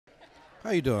How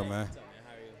you doing, man? What's up, man?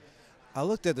 How are you? I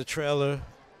looked at the trailer.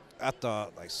 I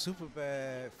thought like super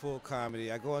bad, full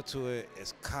comedy. I go into it.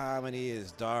 It's comedy.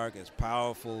 It's dark. It's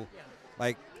powerful.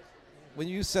 Like when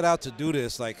you set out to do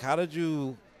this, like how did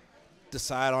you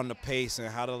decide on the pace and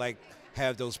how to like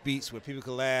have those beats where people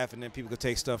could laugh and then people could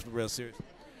take stuff real serious?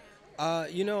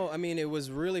 I mean, it was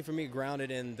really for me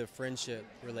grounded in the friendship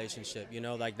relationship.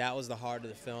 Like that was the heart of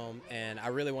the film, and I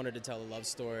really wanted to tell a love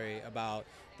story about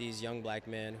these young black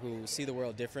men who see the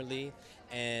world differently,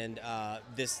 and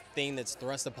this thing that's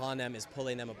thrust upon them is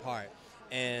pulling them apart.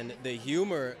 And the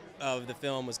humor of the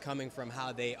film was coming from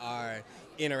how they are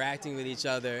interacting with each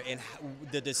other and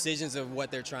the decisions of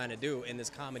what they're trying to do in this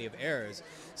comedy of errors.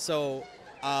 So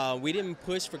we didn't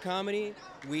push for comedy.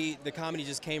 The comedy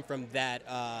just came from that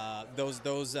those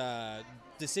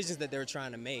decisions that they were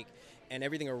trying to make, and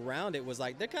everything around it was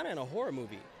like they're kind of in a horror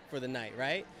movie for the night,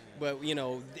 right? But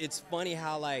it's funny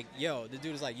how like the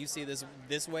dude is like, you see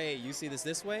this way, you see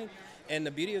this way, and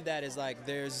the beauty of that is like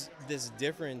there's this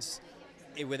difference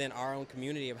within our own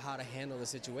community of how to handle the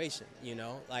situation.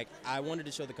 Like I wanted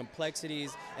to show the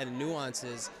complexities and the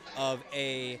nuances of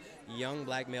a young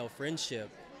black male friendship,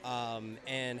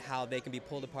 and how they can be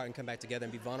pulled apart and come back together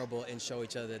and be vulnerable and show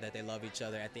each other that they love each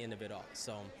other at the end of it all.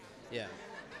 So, yeah.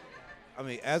 I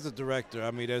mean, as a director,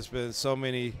 I mean, there's been so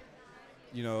many,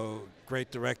 great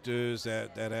directors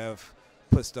that have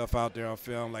put stuff out there on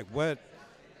film. Like, what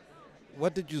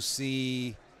did you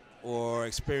see or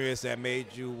experience that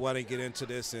made you want to get into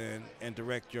this and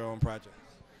direct your own project?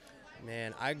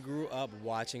 Man, I grew up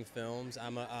watching films.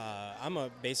 I'm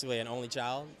basically an only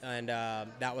child, and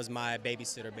that was my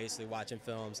babysitter, basically watching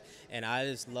films. And I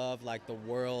just love like the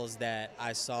worlds that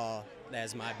I saw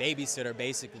as my babysitter,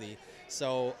 basically.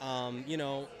 So,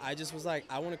 I just was like,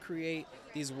 I want to create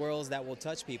these worlds that will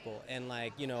touch people and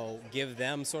like, give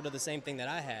them sort of the same thing that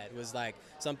I had. It was like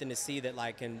something to see that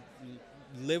like can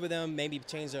live with them, maybe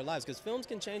change their lives, because films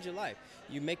can change your life.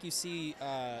 You make you see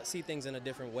things in a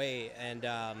different way, and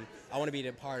I want to be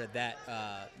a part of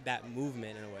that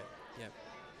movement in a way. Yeah.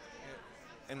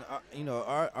 And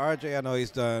RJ, I know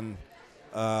he's done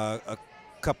a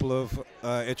couple of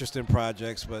interesting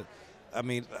projects, but I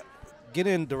mean,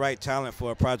 getting the right talent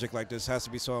for a project like this has to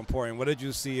be so important. What did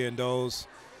you see in those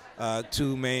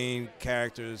two main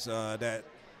characters that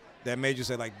made you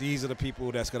say like these are the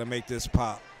people that's gonna make this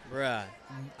pop? Bruh,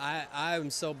 I'm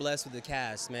so blessed with the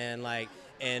cast, man. Like,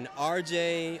 and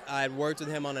RJ, I had worked with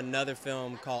him on another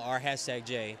film called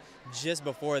R#J just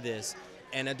before this,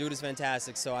 and that dude is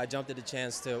fantastic. So I jumped at the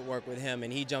chance to work with him,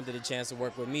 and he jumped at the chance to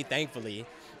work with me, thankfully.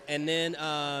 And then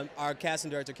our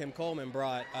casting director, Kim Coleman,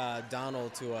 brought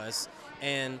Donald to us,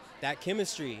 and that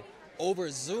chemistry over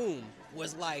Zoom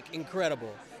was like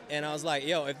incredible. And I was like,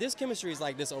 yo, if this chemistry is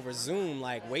like this over Zoom,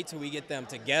 like wait till we get them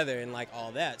together and like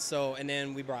all that. So, and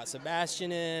then we brought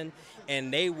Sebastian in,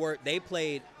 and they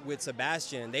played with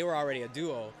Sebastian. They were already a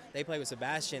duo. They played with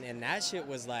Sebastian, and that shit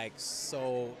was like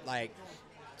so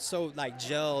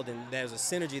gelled, and there was a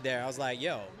synergy there. I was like,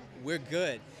 yo, we're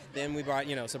good. Then we brought,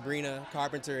 Sabrina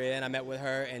Carpenter in. I met with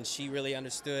her, and she really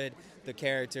understood the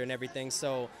character and everything.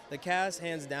 So the cast,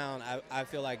 hands down, I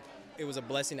feel like it was a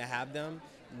blessing to have them.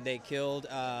 They killed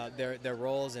their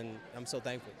roles, and I'm so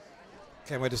thankful.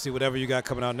 Can't wait to see whatever you got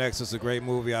coming out next. It's a great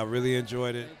movie. I really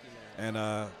enjoyed it. Thank you,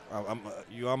 man. And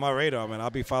you on my radar, man. I'll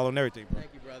be following everything, bro.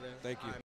 Thank you, brother. Thank you.